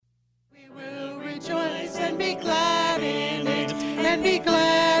and be glad in it, and be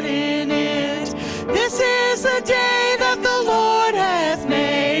glad in it. This is the day that the Lord hath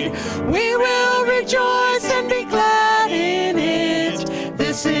made. We will rejoice and be glad in it.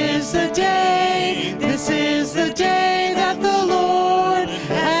 This is the day, this is the day that the Lord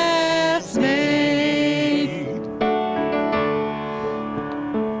hath made.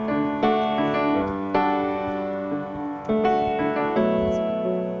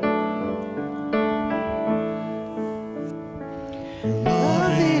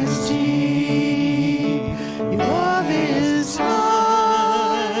 Love is deep, your love is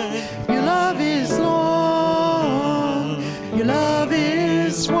high, your love is long, your love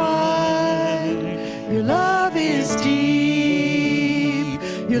is wide, your love is deep,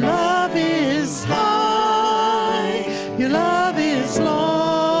 your love is high, your love is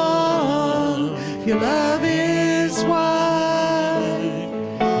long, your love is wide.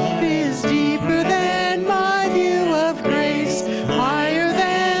 Love is deeper than my view of grace, higher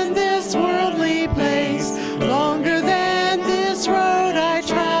than this worldly place, longer than this road I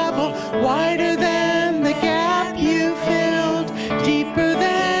travel, wider than the gap you filled, deeper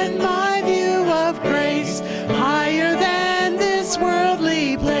than my view of grace, higher than this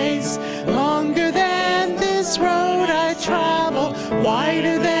worldly place, longer than this road I travel,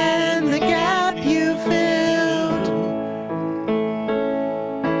 wider than the gap you filled.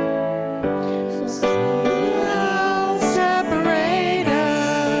 Shall separate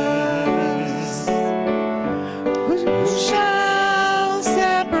us? Who shall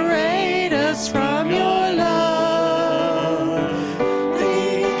separate us from your love?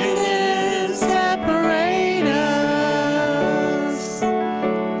 Nothing can separate us.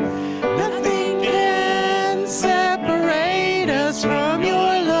 Nothing can separate us from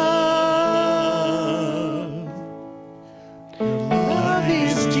your love. Love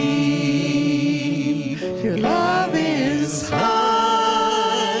is deep, your love is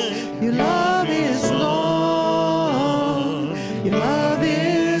high, your love is long, your love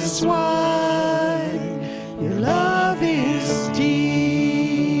is wide, your love is deep.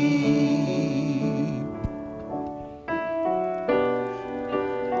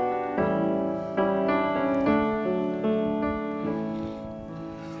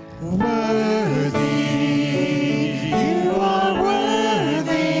 Worthy, you are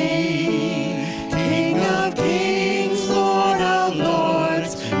worthy, King of kings, Lord of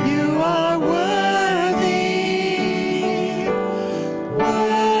lords, you are worthy.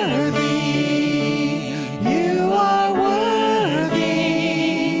 Worthy, you are worthy,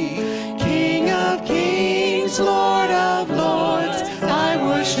 King of kings, Lord of lords, I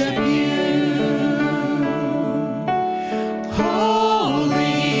worship you.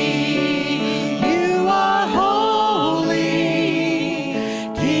 Holy, you are holy,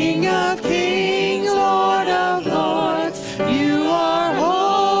 King of kings, Lord of lords, you are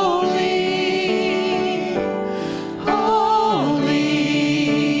holy. Holy,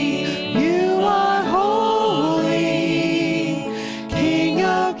 you are holy, King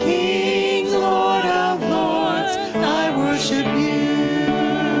of kings, Lord of lords, I worship you.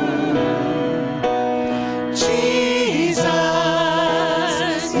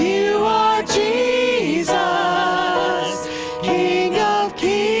 Jesus, you are Jesus, King of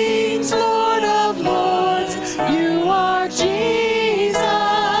kings, Lord of lords, you are Jesus.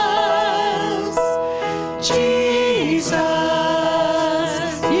 Jesus,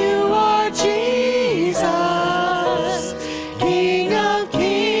 you are Jesus, King of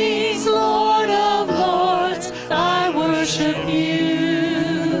kings, Lord of lords, I worship you.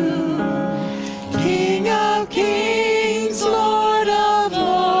 King of kings, Lord of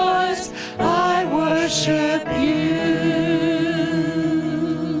lords, I worship you.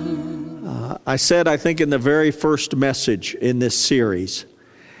 I said, I think in the very first message in this series,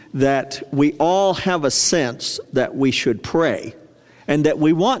 that we all have a sense that we should pray and that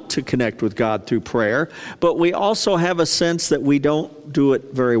we want to connect with God through prayer, but we also have a sense that we don't do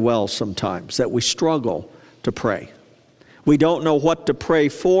it very well sometimes, that we struggle to pray. We don't know what to pray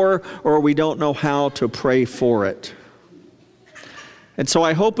for, or we don't know how to pray for it. And so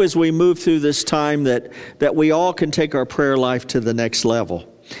I hope as we move through this time that we all can take our prayer life to the next level.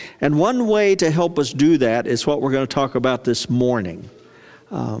 And one way to help us do that is what we're going to talk about this morning.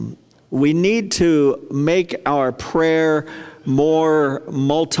 We need to make our prayer more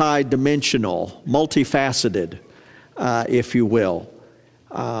multidimensional, multifaceted, if you will.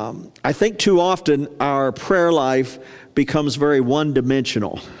 I think too often our prayer life becomes very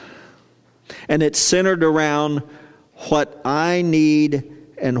one-dimensional. And it's centered around what I need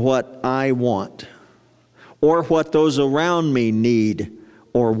and what I want, or what those around me need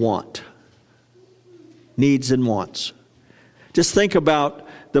or want. needs and wants. Just think about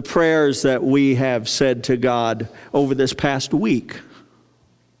the prayers that we have said to God over this past week.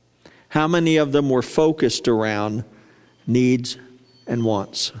 How many of them were focused around needs and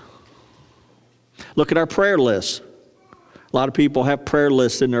wants? Look at our prayer list. A lot of people have prayer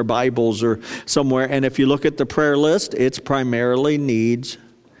lists in their Bibles or somewhere, and if you look at the prayer list, it's primarily needs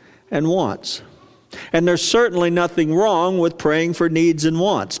and wants. And there's certainly nothing wrong with praying for needs and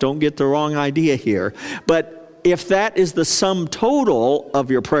wants. Don't get the wrong idea here. But if that is the sum total of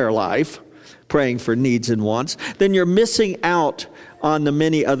your prayer life, praying for needs and wants, then you're missing out on the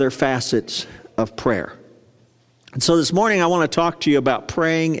many other facets of prayer. And so this morning I want to talk to you about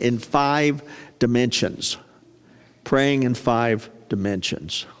praying in 5 dimensions. Praying in 5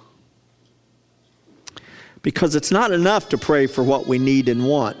 dimensions. Because it's not enough to pray for what we need and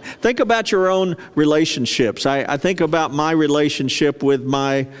want. Think about your own relationships. I think about my relationship with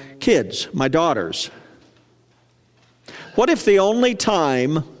my kids, my daughters. What if the only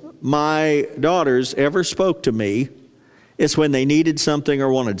time my daughters ever spoke to me is when they needed something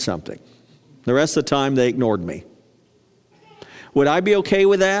or wanted something? The rest of the time they ignored me. Would I be okay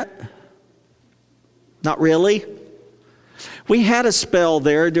with that? Not really. We had a spell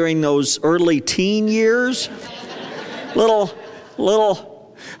there during those early teen years, little,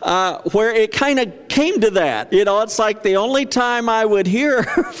 where it kind of came to that. You know, it's like the only time I would hear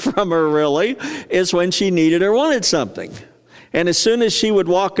from her really is when she needed or wanted something. And as soon as she would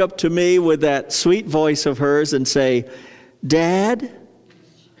walk up to me with that sweet voice of hers and say, "Dad,"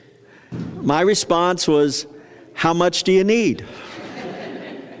 my response was, "How much do you need?"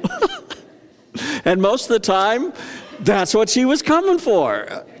 And most of the time, that's what she was coming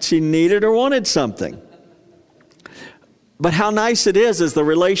for. She needed or wanted something. But how nice it is as the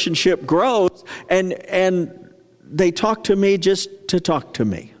relationship grows and they talk to me just to talk to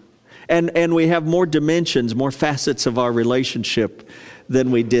me. And we have more dimensions, more facets of our relationship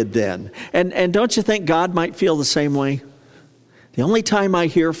than we did then. And don't you think God might feel the same way? The only time I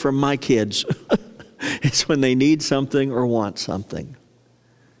hear from my kids is when they need something or want something.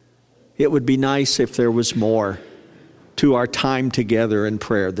 It would be nice if there was more to our time together in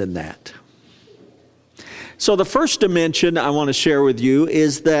prayer than that. So the first dimension I want to share with you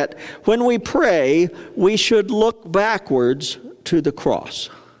is that when we pray, we should look backwards to the cross.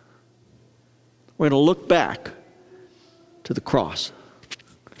 We're going to look back to the cross.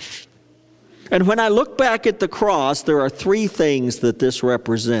 And when I look back at the cross, there are 3 things that this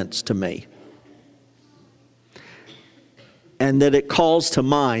represents to me, and that it calls to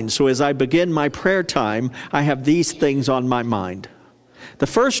mind. So as I begin my prayer time, I have these things on my mind. The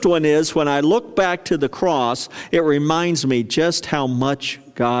first one is, when I look back to the cross, it reminds me just how much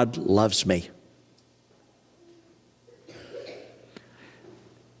God loves me.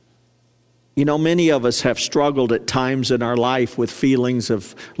 You know, many of us have struggled at times in our life with feelings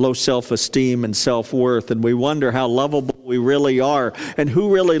of low self-esteem and self-worth, and we wonder how lovable we really are and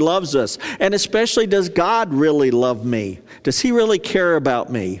who really loves us. And especially, does God really love me? Does He really care about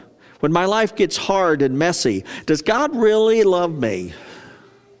me? When my life gets hard and messy, does God really love me?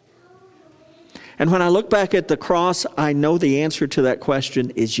 And when I look back at the cross, I know the answer to that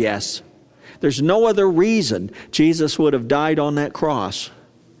question is yes. There's no other reason Jesus would have died on that cross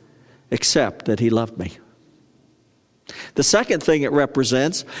except that He loved me. The second thing it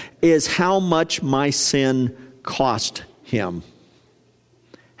represents is how much my sin cost Him.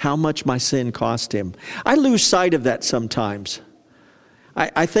 How much my sin cost Him. I lose sight of that sometimes.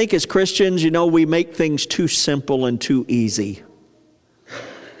 I think as Christians, you know, we make things too simple and too easy.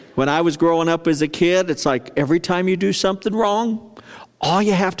 When I was growing up as a kid, it's like every time you do something wrong, all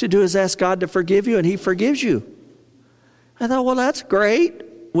you have to do is ask God to forgive you, and He forgives you. I thought, well, that's great.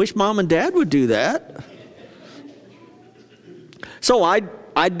 Wish Mom and Dad would do that. So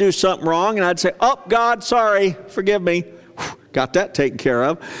I'd do something wrong, and I'd say, "Oh, God, sorry, forgive me." Got that taken care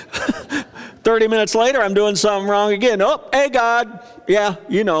of. 30 minutes later, I'm doing something wrong again. "Oh, hey, God." Yeah,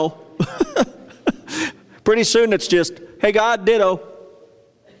 you know. Pretty soon it's just, "Hey, God, ditto.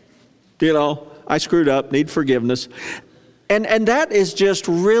 You know, I screwed up, need forgiveness." And that is just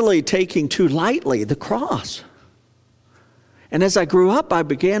really taking too lightly the cross. And as I grew up, I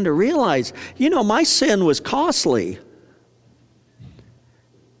began to realize, you know, my sin was costly.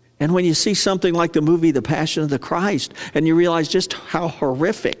 And when you see something like the movie The Passion of the Christ, and you realize just how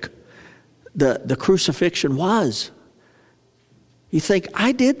horrific the crucifixion was, you think,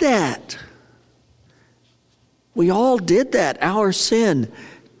 I did that. We all did that. Our sin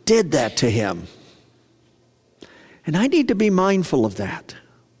did that to Him. And I need to be mindful of that.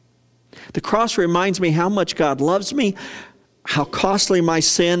 The cross reminds me how much God loves me, how costly my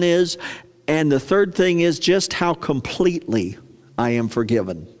sin is, And the third thing is just how completely I am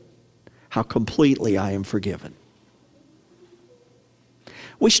forgiven. How completely I am forgiven.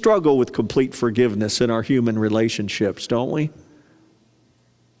 We struggle with complete forgiveness in our human relationships, don't we?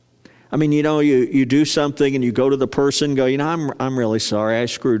 I mean, you do something and you go to the person, go, I'm really sorry, I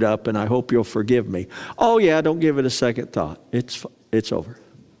screwed up and I hope you'll forgive me. Oh yeah, don't give it a second thought. It's over.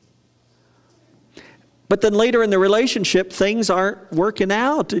 But then later in the relationship, things aren't working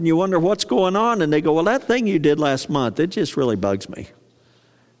out and you wonder what's going on. And they go, well, that thing you did last month, it just really bugs me.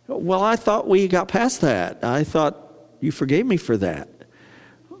 Well, I thought we got past that. I thought you forgave me for that.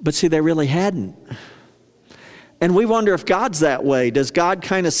 But see, they really hadn't. And we wonder if God's that way. Does God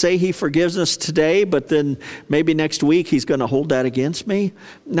kind of say he forgives us today, but then maybe next week he's going to hold that against me?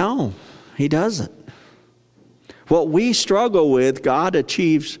 No, he doesn't. What we struggle with, God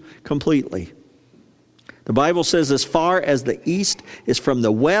achieves completely. The Bible says, as far as the east is from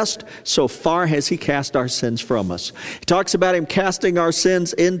the west, so far has he cast our sins from us. He talks about him casting our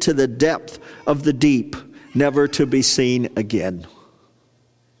sins into the depth of the deep, never to be seen again.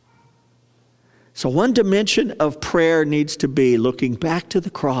 So one dimension of prayer needs to be looking back to the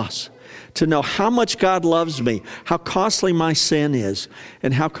cross, to know how much God loves me, how costly my sin is,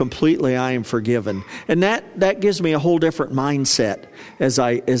 and how completely I am forgiven. And that gives me a whole different mindset as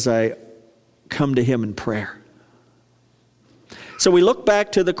I come to him in prayer. So we look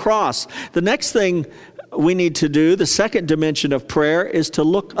back to the cross. The next thing we need to do, the second dimension of prayer, is to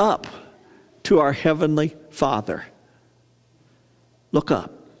look up to our Heavenly Father. Look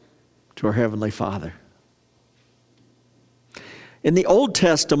up to our Heavenly Father. In the Old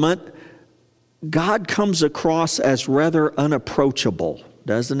Testament, God comes across as rather unapproachable,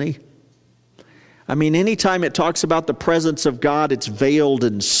 doesn't he? I mean, anytime it talks about the presence of God, it's veiled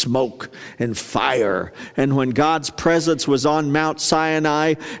in smoke and fire. And when God's presence was on Mount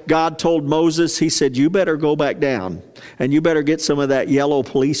Sinai, God told Moses, he said, you better go back down and you better get some of that yellow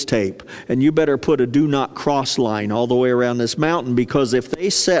police tape and you better put a do not cross line all the way around this mountain, because if they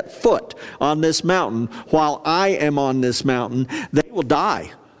set foot on this mountain while I am on this mountain, they will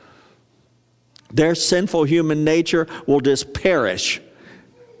die. Their sinful human nature will just perish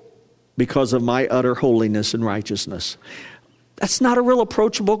because of my utter holiness and righteousness. That's not a real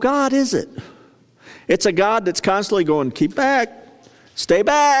approachable God, is it? It's a God that's constantly going, keep back, stay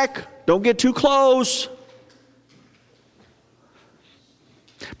back, don't get too close.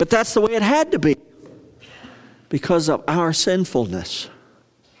 But that's the way it had to be because of our sinfulness.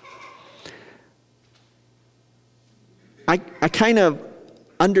 I kind of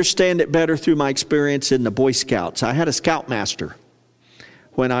understand it better through my experience in the Boy Scouts. I had a scoutmaster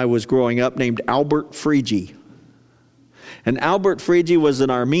when I was growing up named Albert Frigi. And Albert Frigi was an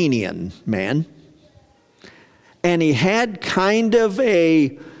Armenian man. And he had kind of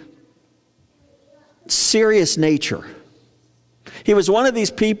a serious nature. He was one of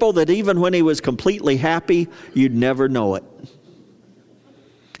these people that even when he was completely happy, you'd never know it.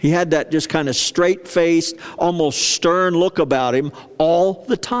 He had that just kind of straight-faced, almost stern look about him all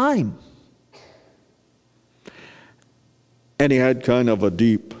the time. And he had kind of a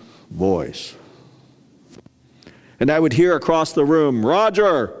deep voice. And I would hear across the room,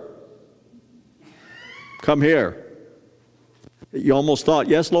 Roger, come here. You almost thought,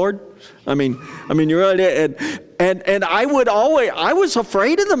 yes, Lord? I mean, you really did. And I was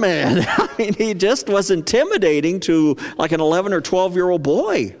afraid of the man. I mean, he just was intimidating to like an 11 or 12-year-old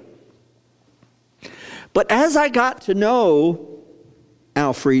boy. But as I got to know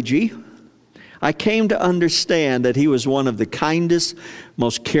Al Frigi, I came to understand that he was one of the kindest,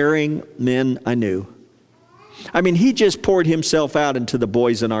 most caring men I knew. I mean, he just poured himself out into the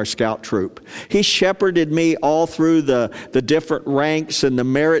boys in our scout troop. He shepherded me all through the different ranks and the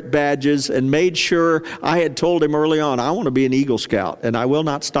merit badges and made sure I had told him early on, I want to be an Eagle Scout and I will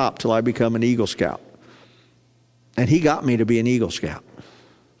not stop till I become an Eagle Scout. And he got me to be an Eagle Scout.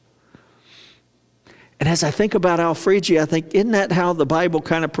 And as I think about Al Frigi, I think, isn't that how the Bible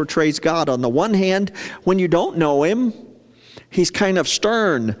kind of portrays God? On the one hand, when you don't know him, he's kind of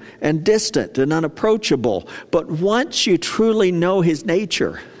stern and distant and unapproachable. But once you truly know his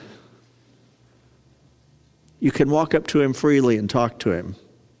nature, you can walk up to him freely and talk to him.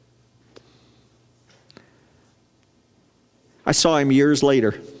 I saw him years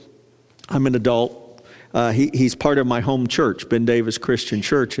later. I'm an adult. He's part of my home church, Ben Davis Christian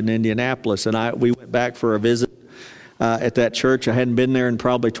Church in Indianapolis, and we went back for a visit at that church. I hadn't been there in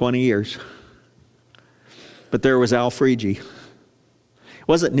probably 20 years. But there was Al Frigi. He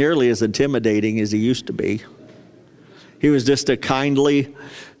wasn't nearly as intimidating as he used to be. He was just a kindly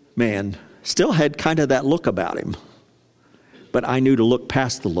man. Still had kind of that look about him. But I knew to look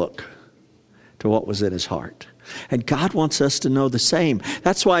past the look to what was in his heart. And God wants us to know the same.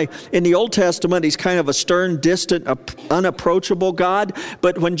 That's why in the Old Testament, he's kind of a stern, distant, unapproachable God.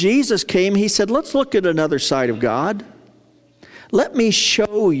 But when Jesus came, he said, let's look at another side of God. Let me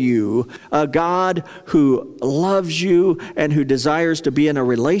show you a God who loves you and who desires to be in a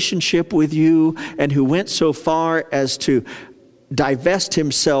relationship with you and who went so far as to divest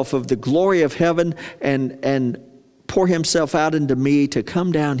himself of the glory of heaven and pour himself out into me to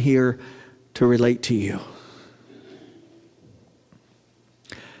come down here to relate to you.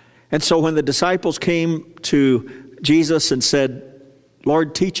 And so when the disciples came to Jesus and said,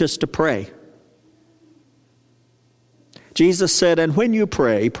 Lord, teach us to pray. Jesus said, and when you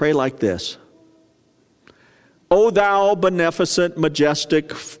pray, pray like this. O thou beneficent,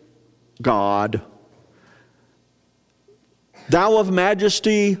 majestic God, thou of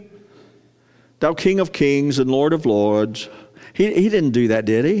majesty, thou King of kings and Lord of lords. He didn't do that,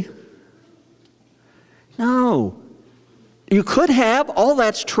 did he? No. You could have, all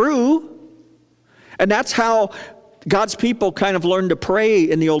that's true. And that's how God's people kind of learned to pray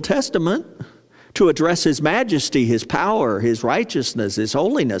in the Old Testament, to address his majesty, his power, his righteousness, his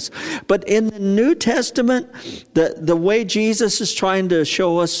holiness. But in the New Testament, the way Jesus is trying to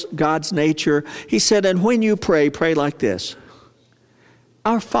show us God's nature, he said, and when you pray, pray like this.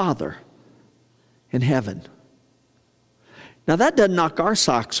 Our Father in heaven. Now that doesn't knock our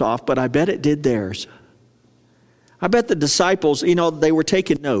socks off, but I bet it did theirs. I bet the disciples, they were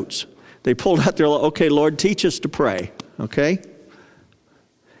taking notes. They pulled out their, okay, Lord, teach us to pray, okay?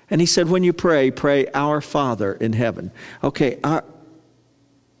 And he said, when you pray, pray our Father in heaven. Okay,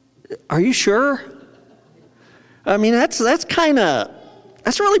 are you sure? I mean, that's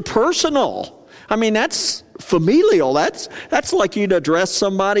really personal. I mean, that's familial. That's like you'd address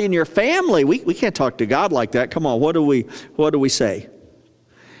somebody in your family. We can't talk to God like that. Come on, what do we say?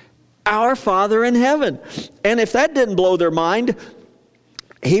 Our Father in heaven. And if that didn't blow their mind,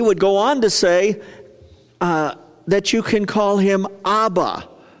 he would go on to say that you can call him Abba.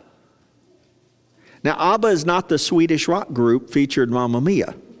 Now, Abba is not the Swedish rock group featured in Mamma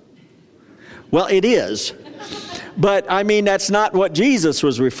Mia. Well, it is. But, I mean, that's not what Jesus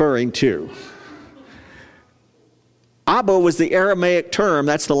was referring to. Abba was the Aramaic term.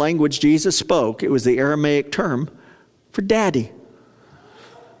 That's the language Jesus spoke. It was the Aramaic term for daddy.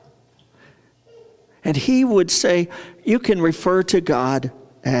 And he would say, you can refer to God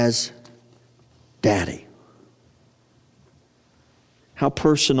as daddy. How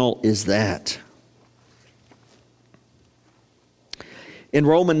personal is that? In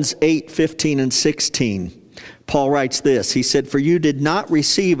Romans 8:15 and 16, Paul writes this. He said, for you did not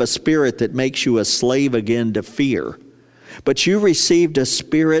receive a spirit that makes you a slave again to fear, but you received a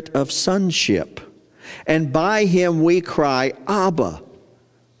spirit of sonship. And by him we cry, Abba,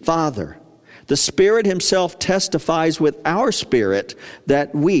 Father. The Spirit himself testifies with our spirit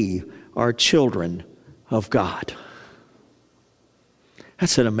that we are children of God.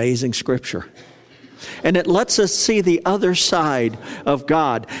 That's an amazing scripture. And it lets us see the other side of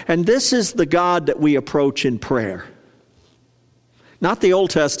God. And this is the God that we approach in prayer. Not the Old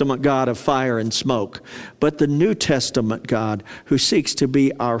Testament God of fire and smoke, but the New Testament God who seeks to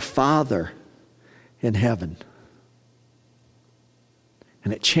be our Father in heaven.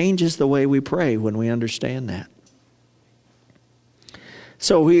 And it changes the way we pray when we understand that.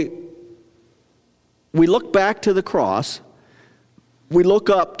 So we look back to the cross. We look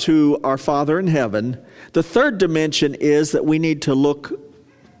up to our Father in heaven. The third dimension is that we need to look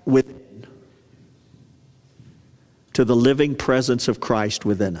within, to the living presence of Christ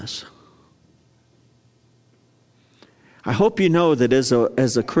within us. I hope you know that as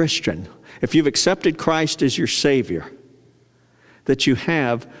a Christian, if you've accepted Christ as your Savior, that you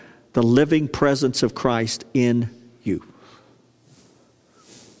have the living presence of Christ in you.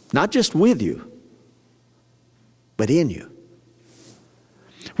 Not just with you, but in you.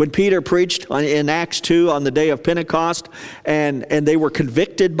 When Peter preached in Acts 2 on the day of Pentecost, and they were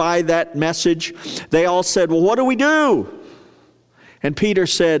convicted by that message, they all said, well, what do we do? And Peter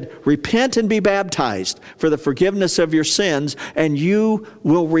said, repent and be baptized for the forgiveness of your sins, and you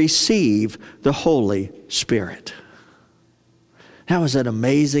will receive the Holy Spirit. That was an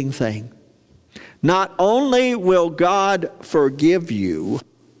amazing thing. Not only will God forgive you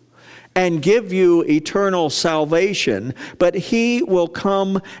and give you eternal salvation, but he will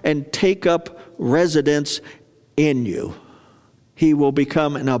come and take up residence in you. He will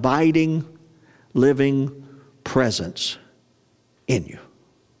become an abiding, living presence in you.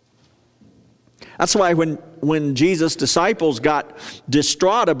 That's why when Jesus' disciples got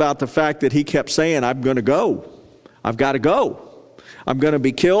distraught about the fact that he kept saying, I'm going to go. I've got to go. I'm going to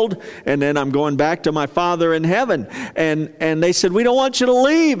be killed, and then I'm going back to my Father in heaven. And they said, we don't want you to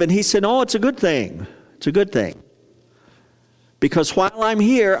leave. And he said, oh, it's a good thing. It's a good thing. Because while I'm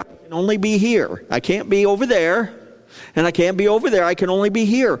here, I can only be here. I can't be over there, and I can't be over there. I can only be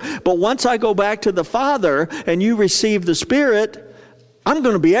here. But once I go back to the Father and you receive the Spirit, I'm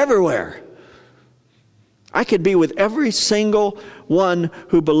going to be everywhere. I could be with every single one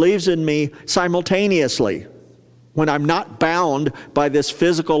who believes in me simultaneously when I'm not bound by this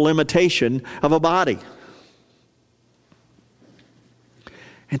physical limitation of a body.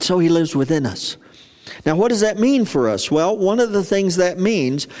 And so he lives within us. Now, what does that mean for us? Well, one of the things that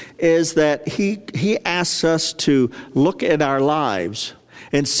means is that he asks us to look at our lives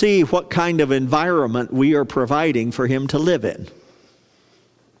and see what kind of environment we are providing for him to live in.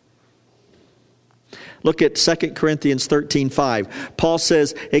 Look at 2 Corinthians 13:5. Paul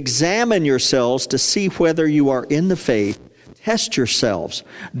says, examine yourselves to see whether you are in the faith. Test yourselves.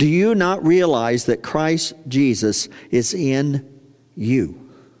 Do you not realize that Christ Jesus is in you?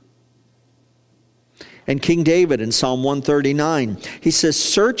 And King David in Psalm 139, he says,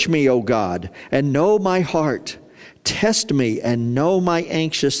 search me, O God, and know my heart. Test me and know my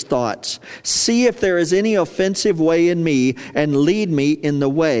anxious thoughts. See if there is any offensive way in me, and lead me in the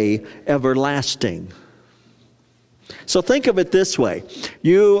way everlasting. So think of it this way.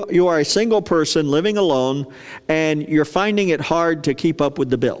 You are a single person living alone, and you're finding it hard to keep up with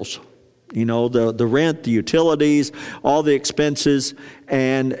the bills. You know, the rent, the utilities, all the expenses.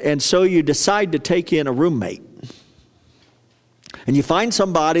 And so you decide to take in a roommate. And you find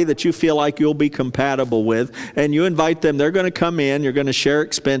somebody that you feel like you'll be compatible with, and you invite them. They're going to come in, you're going to share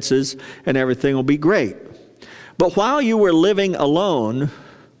expenses, and everything will be great. But while you were living alone,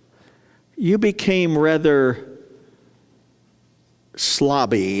 you became rather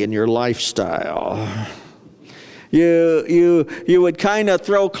slobby in your lifestyle. You would kind of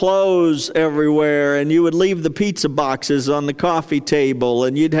throw clothes everywhere, and you would leave the pizza boxes on the coffee table,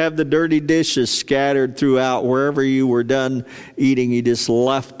 and you'd have the dirty dishes scattered throughout wherever you were done eating. You just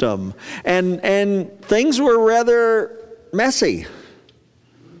left them. And things were rather messy.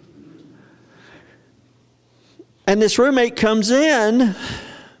 And this roommate comes in.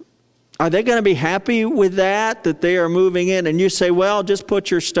 Are they going to be happy with that they are moving in? And you say, well, just put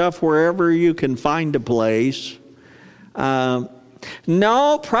your stuff wherever you can find a place.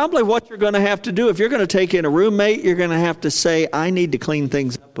 No, probably what you're going to have to do, if you're going to take in a roommate, you're going to have to say, I need to clean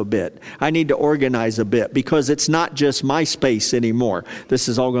things up a bit. I need to organize a bit, because it's not just my space anymore. This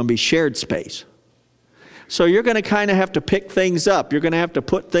is all going to be shared space. So you're going to kind of have to pick things up. You're going to have to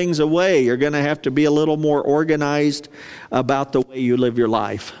put things away. You're going to have to be a little more organized about the way you live your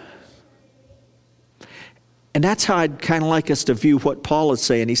life. And that's how I'd kind of like us to view what Paul is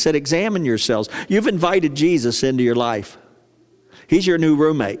saying. He said, examine yourselves. You've invited Jesus into your life. He's your new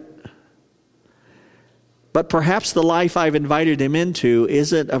roommate. But perhaps the life I've invited him into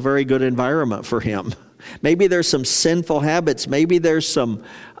isn't a very good environment for him. Maybe there's some sinful habits. Maybe there's some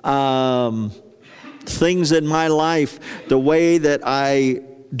things in my life, the way that I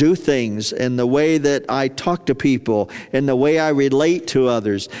do things and the way that I talk to people and the way I relate to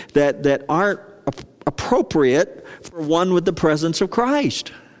others that aren't appropriate for one with the presence of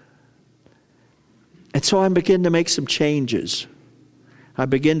Christ. And so I begin to make some changes. I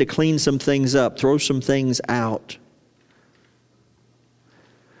begin to clean some things up, throw some things out.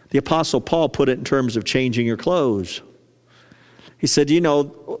 The Apostle Paul put it in terms of changing your clothes. He said, you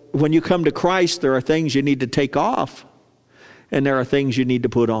know, when you come to Christ, there are things you need to take off, and there are things you need to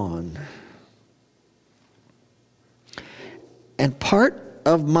put on. And part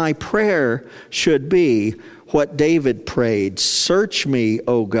of my prayer should be what David prayed. Search me,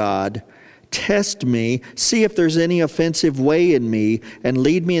 O God, test me, see if there's any offensive way in me, and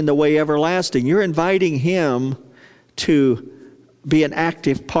lead me in the way everlasting. You're inviting him to be an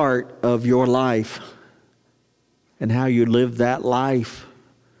active part of your life and how you live that life.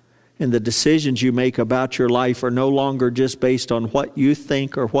 And the decisions you make about your life are no longer just based on what you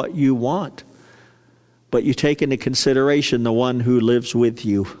think or what you want, but you take into consideration the one who lives with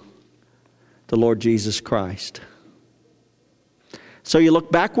you, the Lord Jesus Christ. So you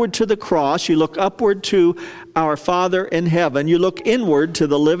look backward to the cross, you look upward to our Father in heaven, you look inward to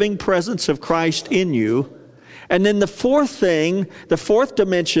the living presence of Christ in you. And then the fourth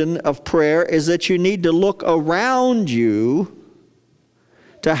dimension of prayer is that you need to look around you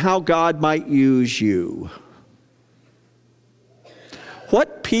to how God might use you.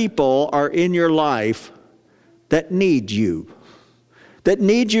 What people are in your life that need you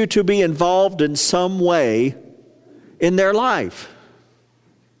to be involved in some way in their life?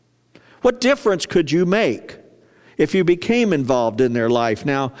 What difference could you make if you became involved in their life.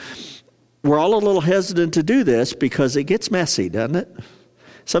 Now, we're all a little hesitant to do this because it gets messy, doesn't it?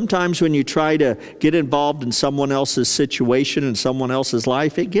 Sometimes when you try to get involved in someone else's situation and someone else's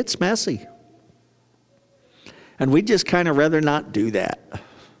life, it gets messy. And we'd just kind of rather not do that.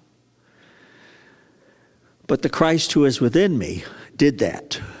 But the Christ who is within me did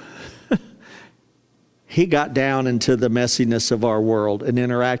that. He got down into the messiness of our world and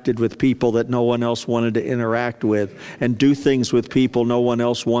interacted with people that no one else wanted to interact with, and do things with people no one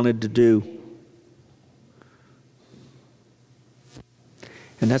else wanted to do.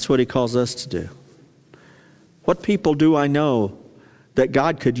 And that's what he calls us to do. What people do I know that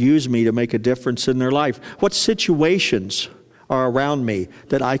God could use me to make a difference in their life? What situations are around me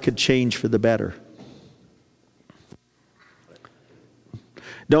that I could change for the better?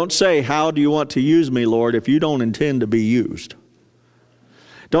 Don't say, how do you want to use me, Lord, if you don't intend to be used.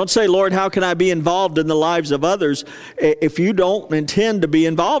 Don't say, Lord, how can I be involved in the lives of others if you don't intend to be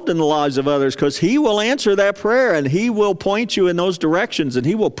involved in the lives of others? Because he will answer that prayer, and he will point you in those directions, and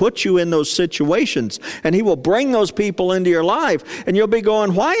he will put you in those situations, and he will bring those people into your life, and you'll be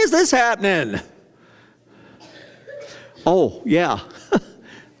going, why is this happening? Oh, yeah,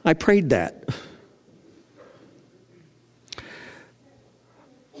 I prayed that.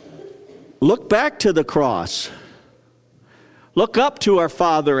 Look back to the cross. Look up to our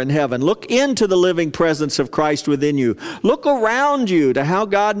Father in heaven. Look into the living presence of Christ within you. Look around you to how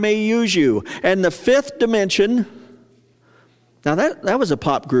God may use you. And the fifth dimension, now that was a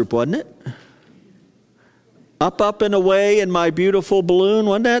pop group, wasn't it? Up and away in my beautiful balloon.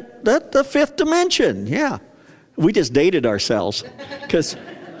 Wasn't that the fifth dimension? Yeah. We just dated ourselves because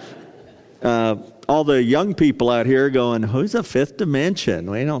all the young people out here going, who's the fifth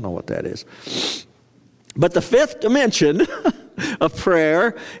dimension? We don't know what that is. But the fifth dimension of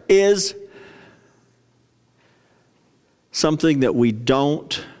prayer is something that we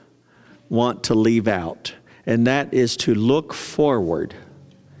don't want to leave out, and that is to look forward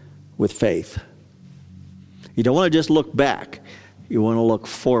with faith. You don't want to just look back. You want to look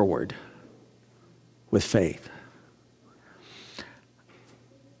forward with faith.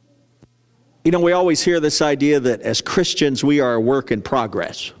 You know, we always hear this idea that as Christians, we are a work in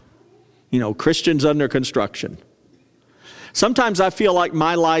progress. You know, Christians under construction. Sometimes I feel like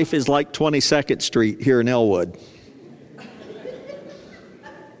my life is like 22nd Street here in Elwood.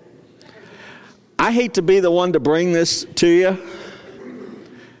 I hate to be the one to bring this to you.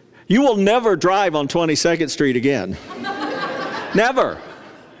 You will never drive on 22nd Street again. Never.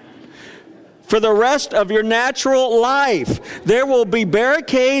 For the rest of your natural life, there will be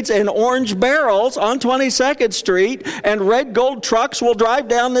barricades and orange barrels on 22nd Street, and red gold trucks will drive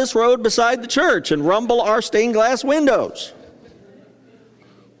down this road beside the church and rumble our stained glass windows.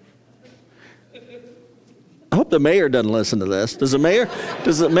 I hope the mayor doesn't listen to this. Does the mayor?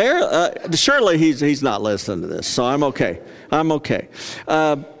 Surely he's not listening to this, so I'm okay.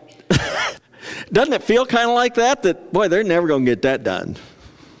 Doesn't it feel kind of like that, boy, they're never going to get that done?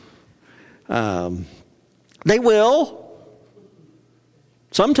 They will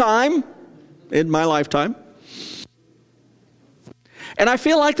sometime in my lifetime. And I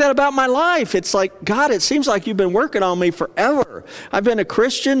feel like that about my life. It's like, God, it seems like you've been working on me forever. I've been a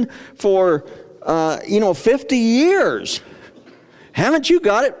Christian for, 50 years. Haven't you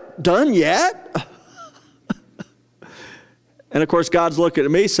got it done yet? And of course, God's looking at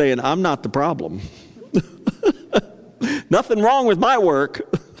me saying, I'm not the problem. Nothing wrong with my work.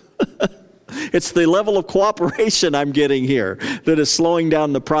 It's the level of cooperation I'm getting here that is slowing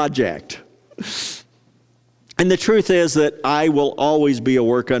down the project. And the truth is that I will always be a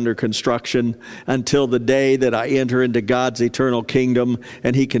work under construction until the day that I enter into God's eternal kingdom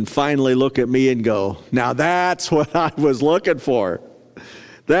and he can finally look at me and go, now that's what I was looking for.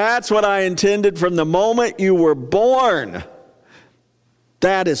 That's what I intended from the moment you were born.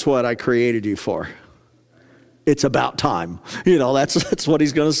 That is what I created you for. It's about time. That's what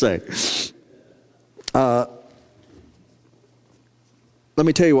he's going to say. Let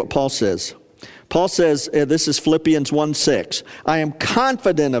me tell you what Paul says. Paul says, this is Philippians 1:6. I am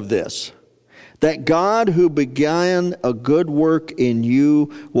confident of this, that God who began a good work in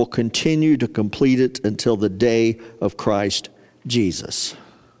you will continue to complete it until the day of Christ Jesus.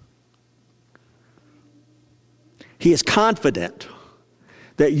 He is confident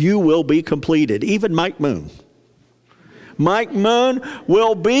that you will be completed. Even Mike Moon. Mike Moon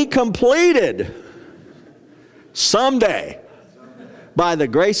will be completed someday by the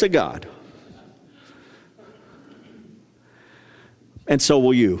grace of God. And so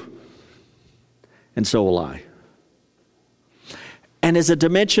will you. And so will I. And as a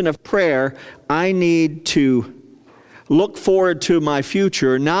dimension of prayer, I need to look forward to my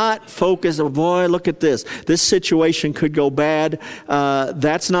future, not focus, oh boy, look at this. This situation could go bad.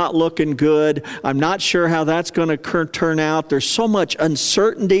 That's not looking good. I'm not sure how that's going to turn out. There's so much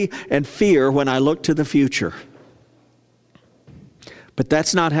uncertainty and fear when I look to the future. But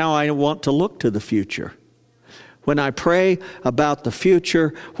that's not how I want to look to the future. When I pray about the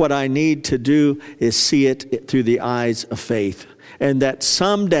future, what I need to do is see it through the eyes of faith. And that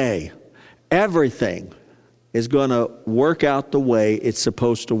someday, everything is going to work out the way it's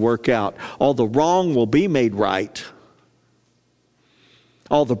supposed to work out. All the wrong will be made right.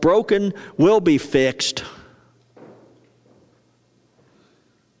 All the broken will be fixed.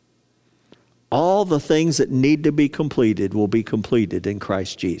 All the things that need to be completed will be completed in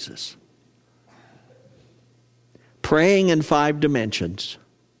Christ Jesus. Praying in 5 dimensions.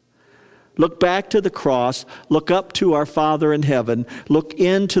 Look back to the cross. Look up to our Father in heaven. Look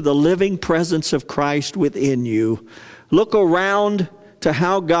into the living presence of Christ within you. Look around to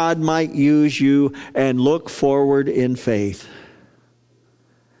how God might use you and look forward in faith.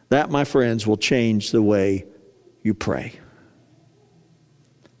 That, my friends, will change the way you pray.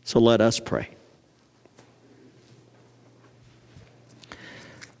 So let us pray.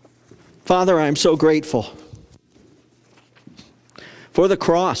 Father, I am so grateful for the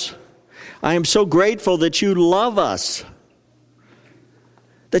cross. I am so grateful that you love us,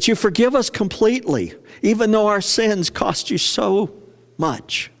 that you forgive us completely, even though our sins cost you so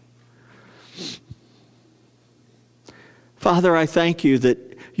much. Father, I thank you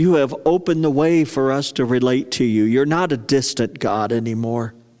that you have opened the way for us to relate to you. You're not a distant God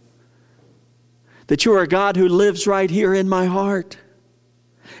anymore. That you are a God who lives right here in my heart.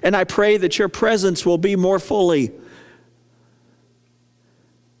 And I pray that your presence will be more fully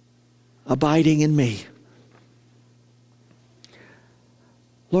abiding in me.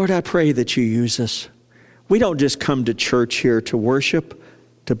 Lord, I pray that you use us. We don't just come to church here to worship,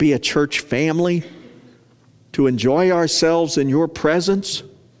 to be a church family, to enjoy ourselves in your presence.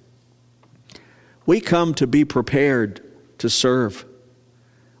 We come to be prepared to serve.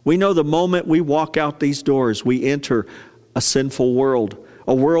 We know the moment we walk out these doors, we enter a sinful world.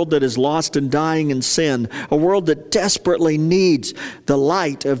 A world that is lost and dying in sin. A world that desperately needs the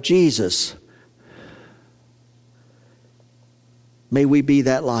light of Jesus. May we be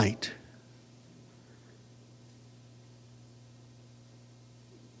that light.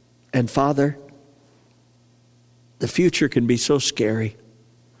 And Father, the future can be so scary.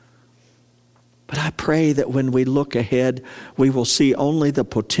 But I pray that when we look ahead, we will see only the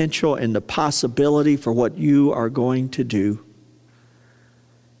potential and the possibility for what you are going to do.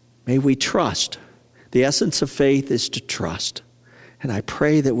 May we trust. The essence of faith is to trust. And I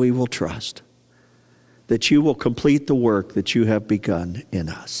pray that we will trust, that you will complete the work that you have begun in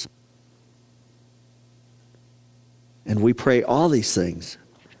us. And we pray all these things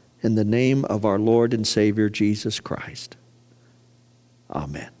in the name of our Lord and Savior, Jesus Christ.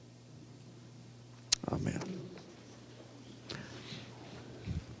 Amen. Amen.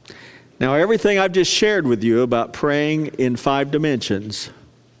 Now, everything I've just shared with you about praying in 5 dimensions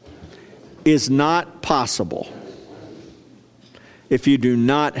is not possible if you do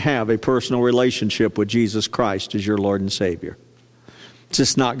not have a personal relationship with Jesus Christ as your Lord and Savior. It's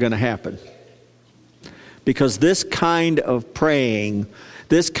just not going to happen. Because this kind of praying,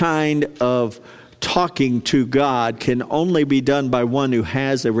 this kind of talking to God can only be done by one who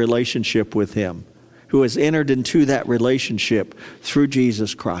has a relationship with Him, who has entered into that relationship through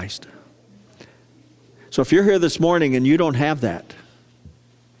Jesus Christ. So if you're here this morning and you don't have that,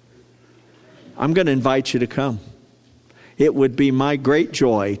 I'm going to invite you to come. It would be my great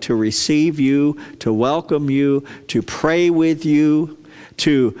joy to receive you, to welcome you, to pray with you,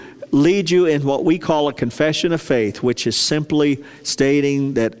 to lead you in what we call a confession of faith, which is simply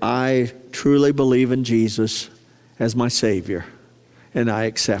stating that I truly believe in Jesus as my Savior and I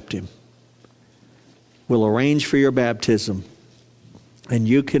accept Him. We'll arrange for your baptism and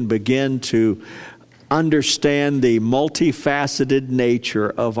you can begin to understand the multifaceted nature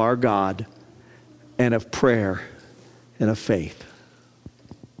of our God and of prayer and of faith.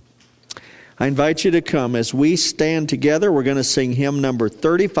 I invite you to come as we stand together. We're going to sing hymn number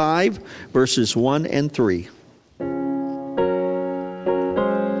 35, verses 1 and 3.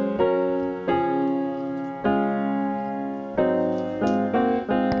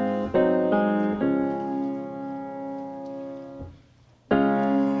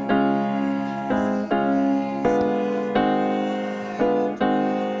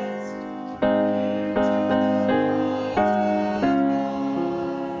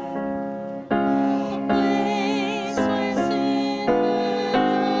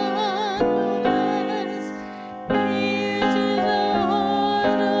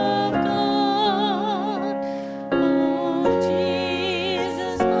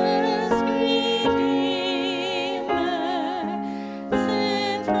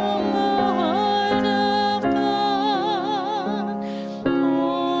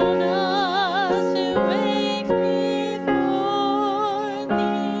 no.